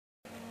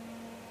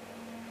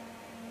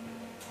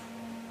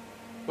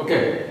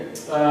Okay,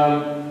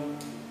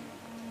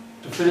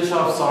 to finish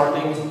off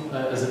sorting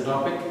as a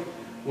topic,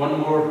 one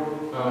more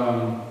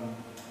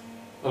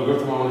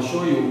algorithm I want to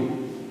show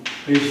you.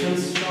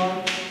 Patience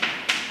sort.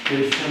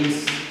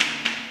 Patience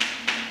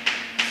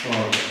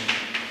sort.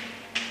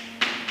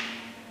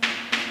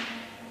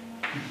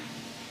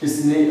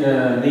 It's named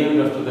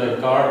after the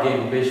card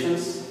game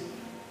Patience.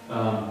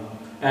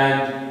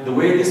 And the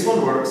way this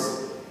one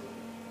works,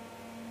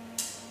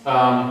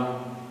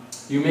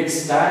 you make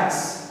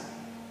stacks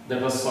that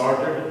was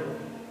sorted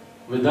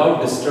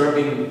without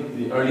disturbing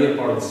the earlier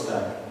part of the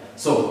stack.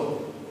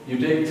 So you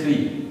take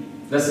 3.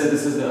 Let's say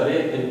this is the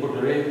array, input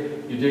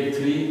array. You take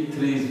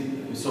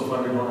 3, so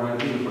far we don't have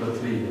anything, we put a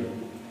 3 here.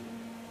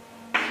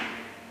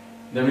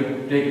 Then we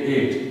take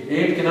 8.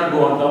 8 cannot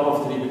go on top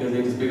of 3 because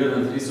 8 is bigger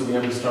than 3, so we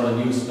have to start a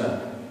new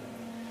stack.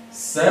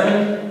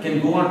 7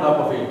 can go on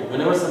top of 8.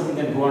 Whenever something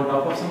can go on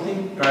top of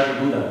something, try to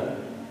do that.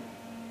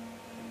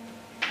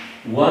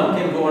 1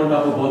 can go on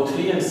top of both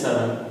 3 and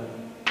 7.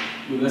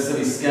 Let's say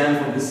we scan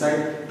from this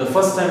side. The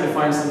first time we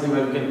find something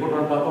where we can put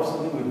on top of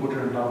something, we put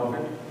it on top of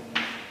it.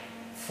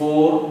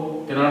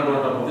 4 cannot go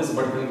on top of this,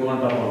 but can go on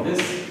top of this.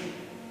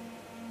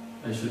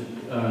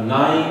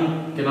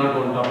 9 cannot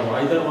go on top of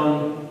either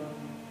one.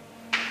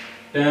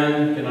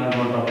 10 cannot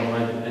go on top of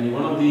any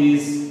one of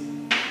these.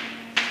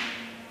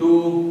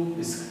 2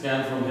 is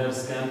scan from here,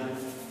 scan.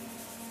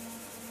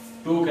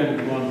 2 can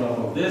go on top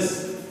of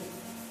this.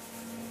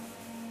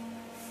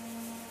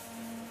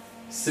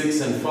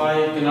 6 and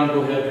 5 cannot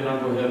go here,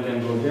 cannot go here,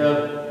 can go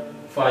here.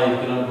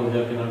 5 cannot go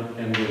here,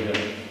 can go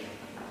here.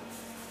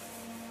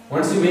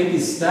 Once you make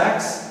these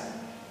stacks,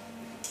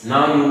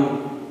 now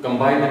you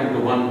combine them into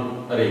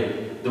one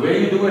array. The way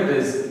you do it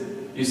is,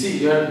 you see,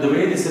 the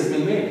way this has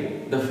been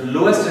made, the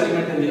lowest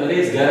element in the array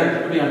is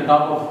guaranteed to be on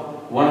top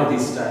of one of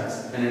these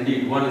stacks, and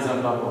indeed one is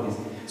on top of these.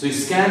 So you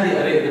scan the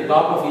array, the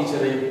top of each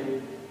array,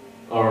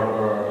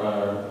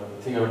 or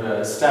think of it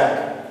as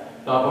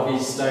stack, top of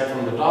each stack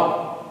from the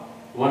top.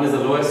 1 is the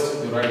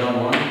lowest, you write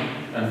down 1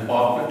 and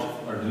pop it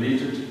or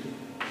delete it,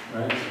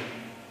 right?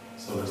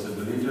 So let's say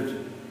delete it.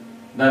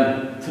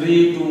 Then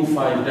 3, 2,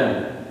 5,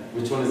 10.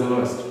 Which one is the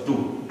lowest?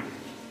 2.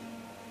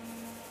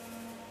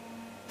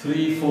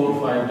 3,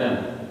 4, 5,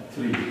 10.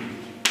 3.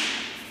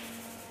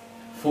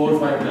 4,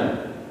 5,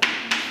 10.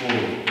 4.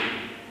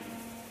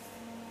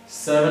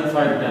 7,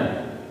 5,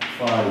 10.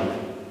 5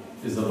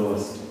 is the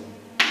lowest.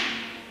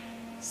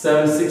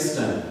 7, 6,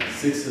 10.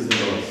 6 is the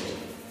lowest.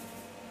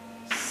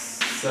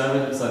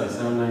 7, 9,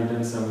 10, 7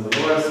 is the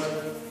lowest.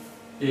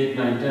 8,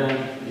 9, 10,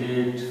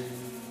 8,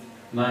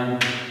 9,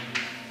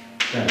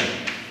 10.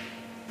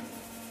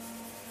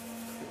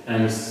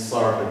 And it's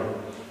sorted.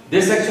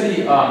 This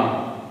actually,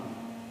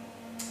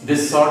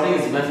 this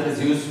sorting method is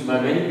used by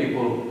many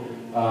people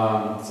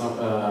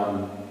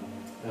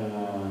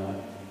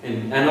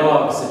in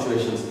analog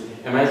situations.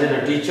 Imagine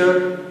a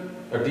teacher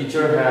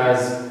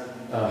has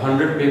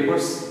 100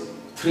 papers,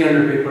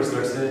 300 papers,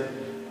 let's say,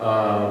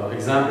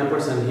 exam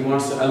papers, and he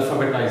wants to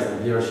alphabetize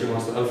them, he or she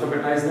wants to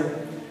alphabetize them.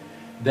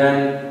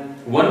 Then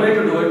one way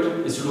to do it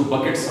is to do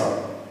bucket sort.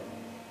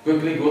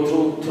 Quickly go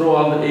throw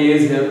all the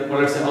A's here,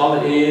 or let's say all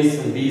the A's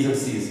and B's and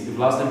C's. If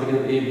last time we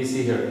did A, B,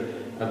 C here,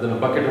 and then a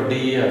bucket of D,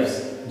 E,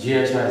 F's, G,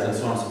 H, I's, and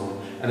so on and so forth.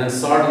 And then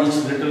sort each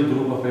little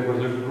group of papers,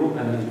 little group,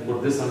 and then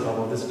put this on top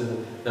of this.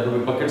 That would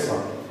be bucket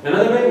sort.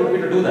 Another way would be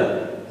to do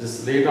that.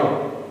 Just lay it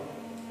out,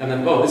 and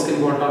then this can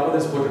go on top of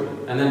this, put it,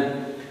 and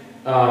then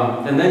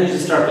you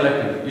just start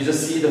collecting. You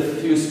just see the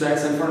few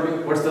stacks in front of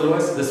you. What's the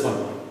lowest? This one.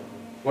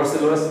 What's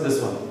the lowest? This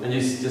one. And you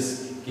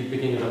just keep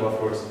picking it up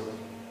afterwards.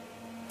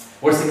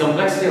 What's the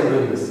complexity of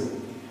doing this?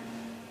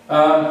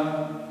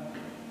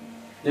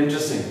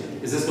 Interesting.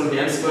 Is this going to be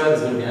n squared?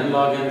 Is it going to be n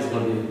log n? Is it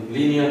going to be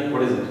linear?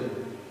 What is it?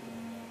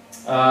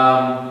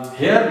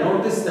 Here,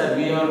 notice that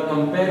we are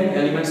comparing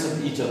elements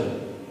of each other,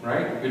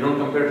 right? We don't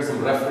compare to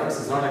some reference.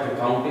 It's not like a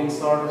counting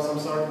sort of some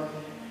sort.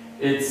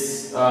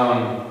 It's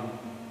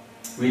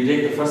we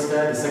take the first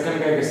guy, the second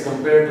guy gets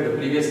compared to the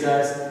previous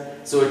guys.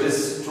 So it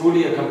is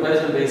truly a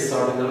comparison-based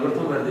sorting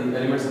algorithm where the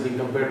elements are being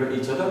compared to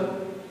each other.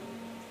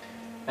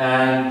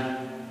 And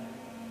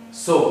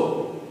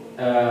so,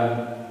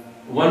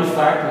 one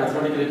fact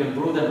mathematically can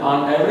prove that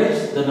on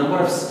average, the number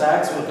of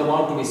stacks will come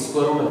out to be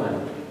square root of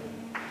n.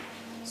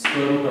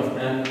 Square root of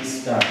n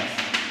stacks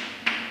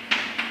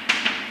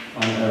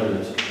on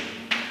average.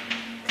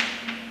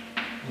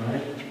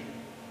 Right?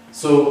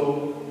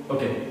 So,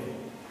 okay.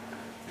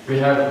 We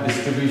have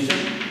distribution,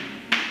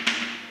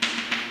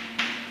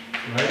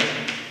 right?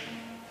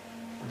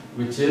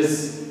 Which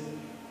is,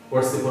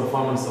 what's the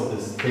performance of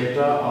this?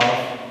 Theta of,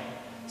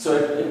 so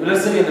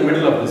let's say we're in the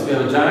middle of this. We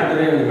have a giant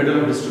array in the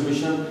middle of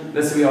distribution.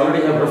 Let's say we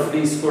already have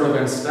roughly square root of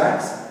n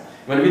stacks.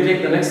 When we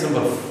take the next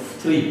number,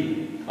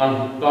 3,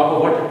 on top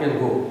of what it can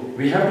go,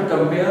 we have to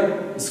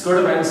compare square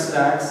root of n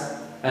stacks,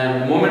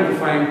 and the moment we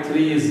find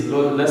 3 is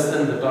less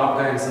than the top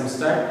guy in some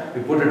stack,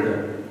 we put it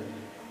there.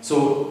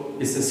 So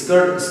it's a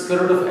square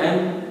root of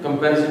n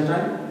comparison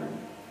time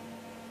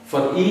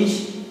for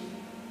each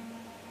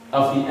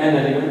of the n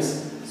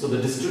elements. So the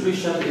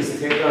distribution is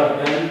theta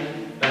of n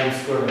times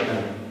square root of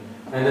n.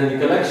 And then the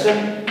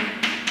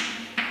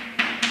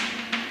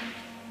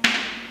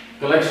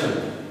collection,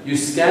 you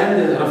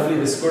scan roughly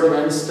the square root of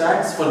n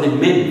stacks for the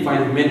min,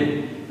 find the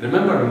min.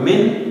 Remember,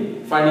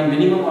 finding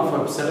minimum of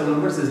a set of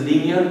numbers is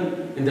linear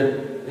in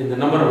the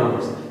number of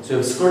numbers. So you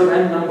have square root of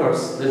n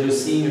numbers that you're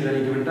seeing at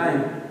any given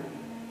time.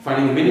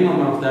 Finding the minimum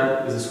of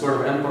that is the square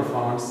root of n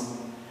performance,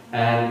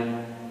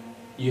 and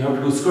you have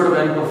to do square root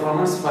of n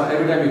performance for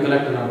every time you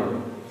collect a number.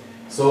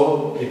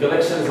 So the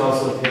collection is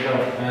also theta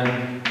of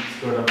n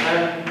square root of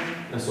n,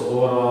 and so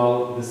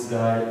overall this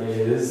guy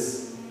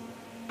is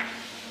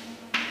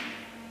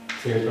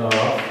theta of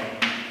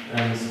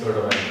n square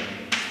root of n.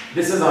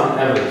 This is on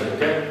average,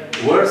 okay?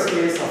 Worst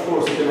case, of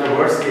course, you can have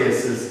worst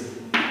cases,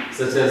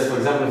 such as, for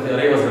example, if the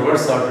array was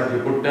reverse sorted,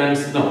 you put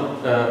tens, it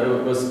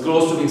was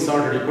close to being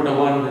sorted, you put a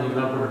 1, then you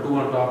cannot put a 2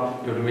 on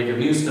top, you have to make a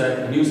new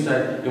stack,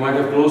 you might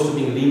have close to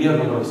being linear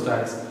number of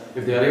stacks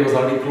if the array was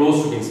already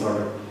close to being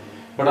sorted.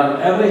 But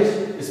on average,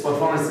 its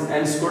performance is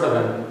n squared of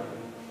n,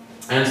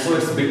 and so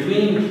it's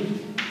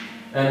between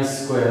n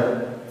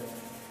square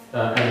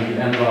and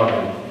n log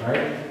n,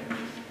 right?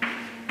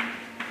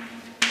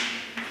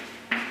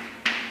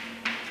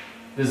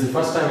 This is the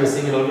first time we're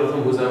seeing an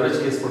algorithm whose average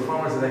case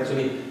performance is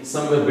actually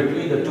somewhere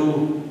between the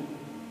two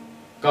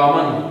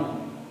common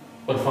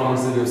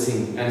performances we've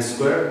seen: n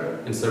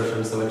squared,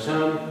 insertion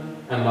selection,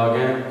 n log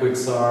n,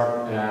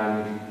 quicksort,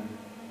 and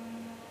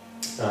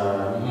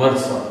merge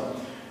sort.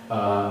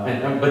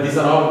 But these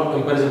are all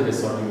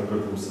comparison-based sorting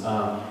algorithms.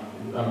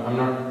 I'm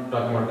not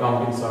talking about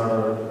counting sort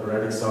or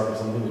radix sort or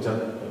something which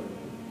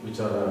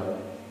are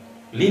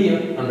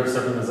linear under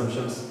certain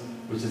assumptions,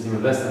 which is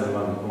even less than a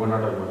log. We're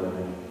not talking about that.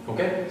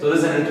 Okay, so this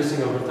is an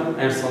interesting algorithm,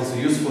 and it's also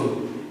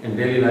useful in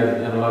daily life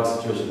analog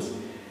situations.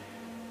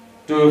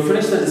 To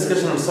finish the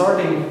discussion on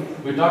sorting,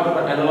 we talked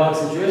about analog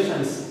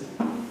situations.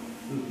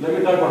 Let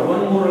me talk about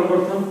one more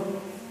algorithm,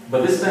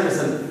 but this time it's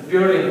a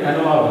purely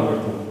analog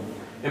algorithm.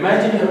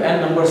 Imagine you have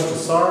n numbers to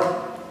sort,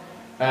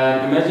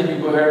 and imagine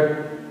you go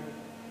ahead.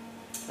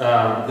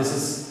 This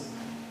is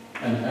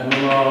an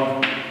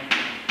analog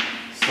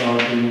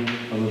sorting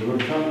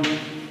algorithm.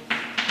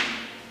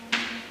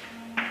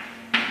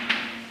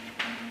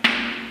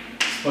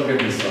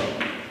 Spaghetti sort.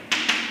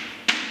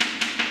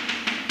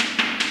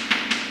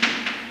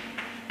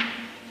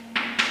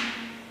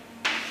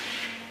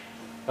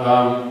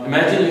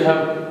 Imagine you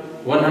have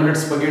 100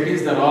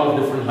 spaghettis that are all of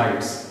different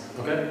heights,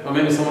 okay? Or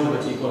maybe some of them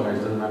are equal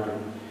heights, doesn't matter.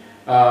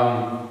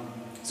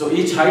 So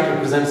each height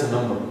represents a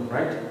number,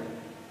 right?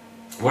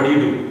 What do?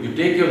 You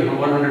take your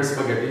 100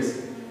 spaghettis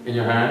in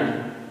your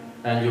hand,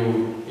 and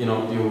you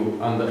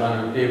on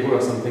a table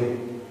or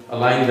something,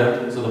 align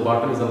them so the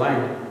bottom is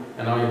aligned,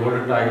 and now you hold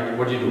it tight.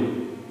 What do?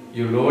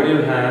 You lower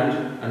your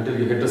hand until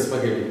you hit the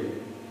spaghetti.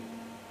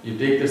 You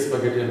take the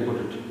spaghetti and put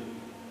it.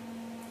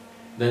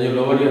 Then you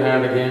lower your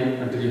hand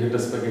again until you hit the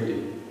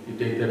spaghetti. You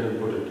take that and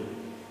put it.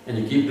 And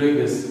you keep doing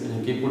this, and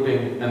you keep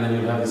putting, and then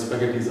you'll have the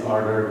spaghettis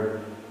ordered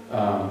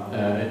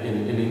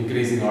in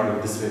increasing order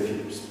this way. If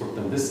you just put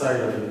them this side,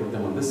 or if you put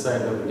them on this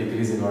side, or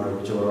decreasing order,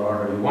 whichever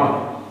order you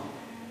want.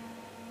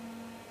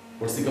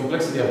 What's the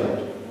complexity of that?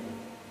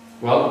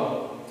 Well,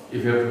 if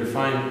you have to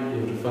define, you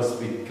have to first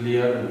be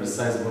clear and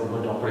precise about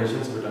what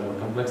operations, we're talking about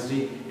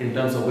complexity in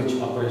terms of which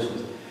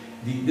operations.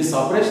 This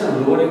operation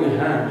of lowering your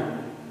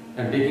hand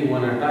and taking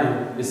one at a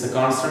time is a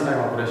constant time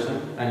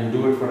operation, and you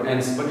do it for n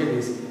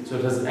spaghettis, so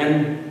it has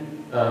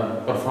n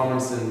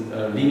performance and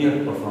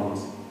linear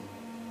performance.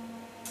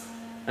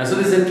 And so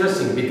this is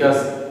interesting because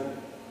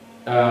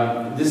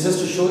this is just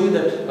to show you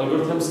that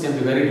algorithms can be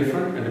very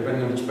different, and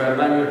depending on which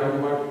paradigm you're talking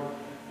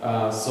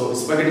about. So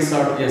spaghetti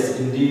sort, yes,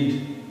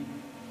 indeed,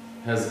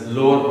 has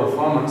lower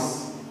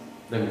performance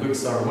than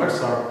quicksort or merge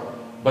sort,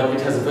 but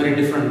it has a very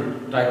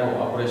different type of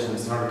operation.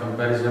 It's not a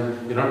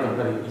comparison. You're not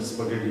comparing each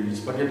spaghetti. Each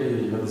spaghetti,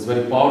 you have this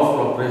very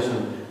powerful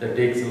operation that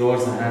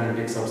lowers the hand and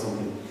takes out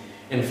something.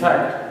 In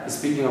fact,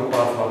 speaking of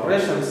powerful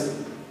operations,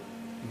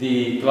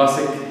 the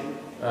classic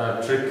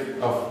trick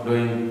of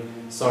doing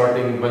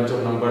sorting a bunch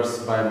of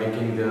numbers by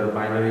making their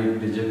binary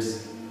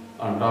digits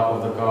on top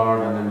of the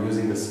card and then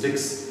using the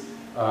sticks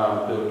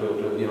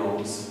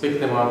to pick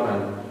them up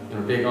and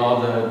take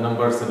all the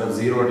numbers that have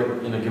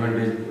zeroed in a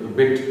given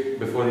bit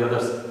before the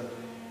others.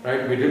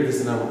 Right? We did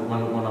this in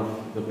one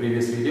of the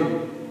previous video.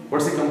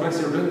 What's the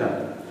complexity of doing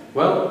that?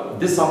 Well,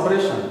 this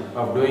operation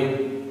of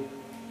doing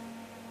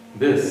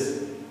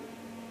this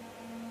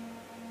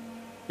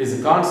is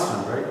a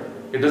constant, right?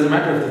 It doesn't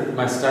matter if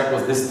my stack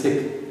was this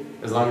thick.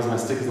 As long as my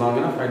stick is long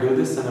enough, I do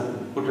this and I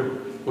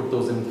put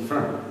those in the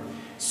front.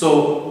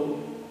 So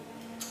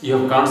you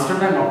have constant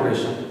time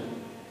operation,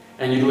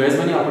 and you do as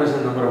many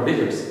operations number of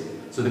digits.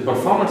 So the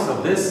performance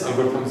of this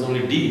algorithm is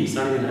only D, it's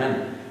not even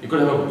N. You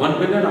could have a 1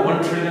 billion or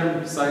 1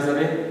 trillion size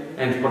array,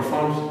 and it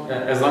performs,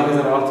 as long as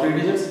there are all 3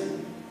 digits,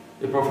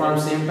 it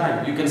performs same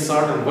time. You can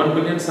sort a 1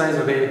 billion size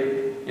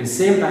array in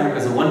same time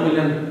as a 1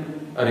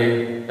 million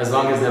array, as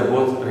long as they are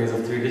both arrays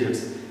of 3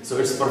 digits. So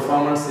its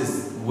performance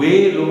is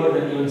way lower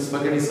than even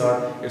spaghetti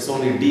sort. It's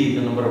only D,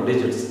 the number of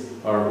digits,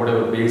 or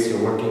whatever base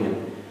you're working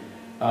in.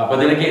 But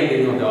then again,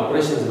 you know, the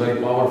operation is very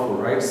powerful,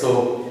 right?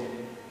 So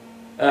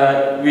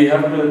we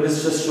have to,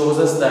 this just shows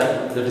us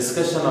that the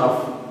discussion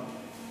of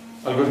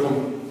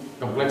algorithm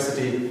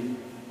complexity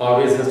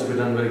always has to be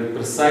done very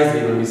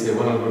precisely when we say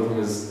one algorithm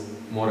is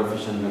more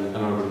efficient than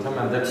an algorithm.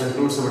 And that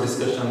concludes our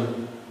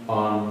discussion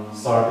on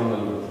sorting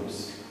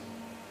algorithms.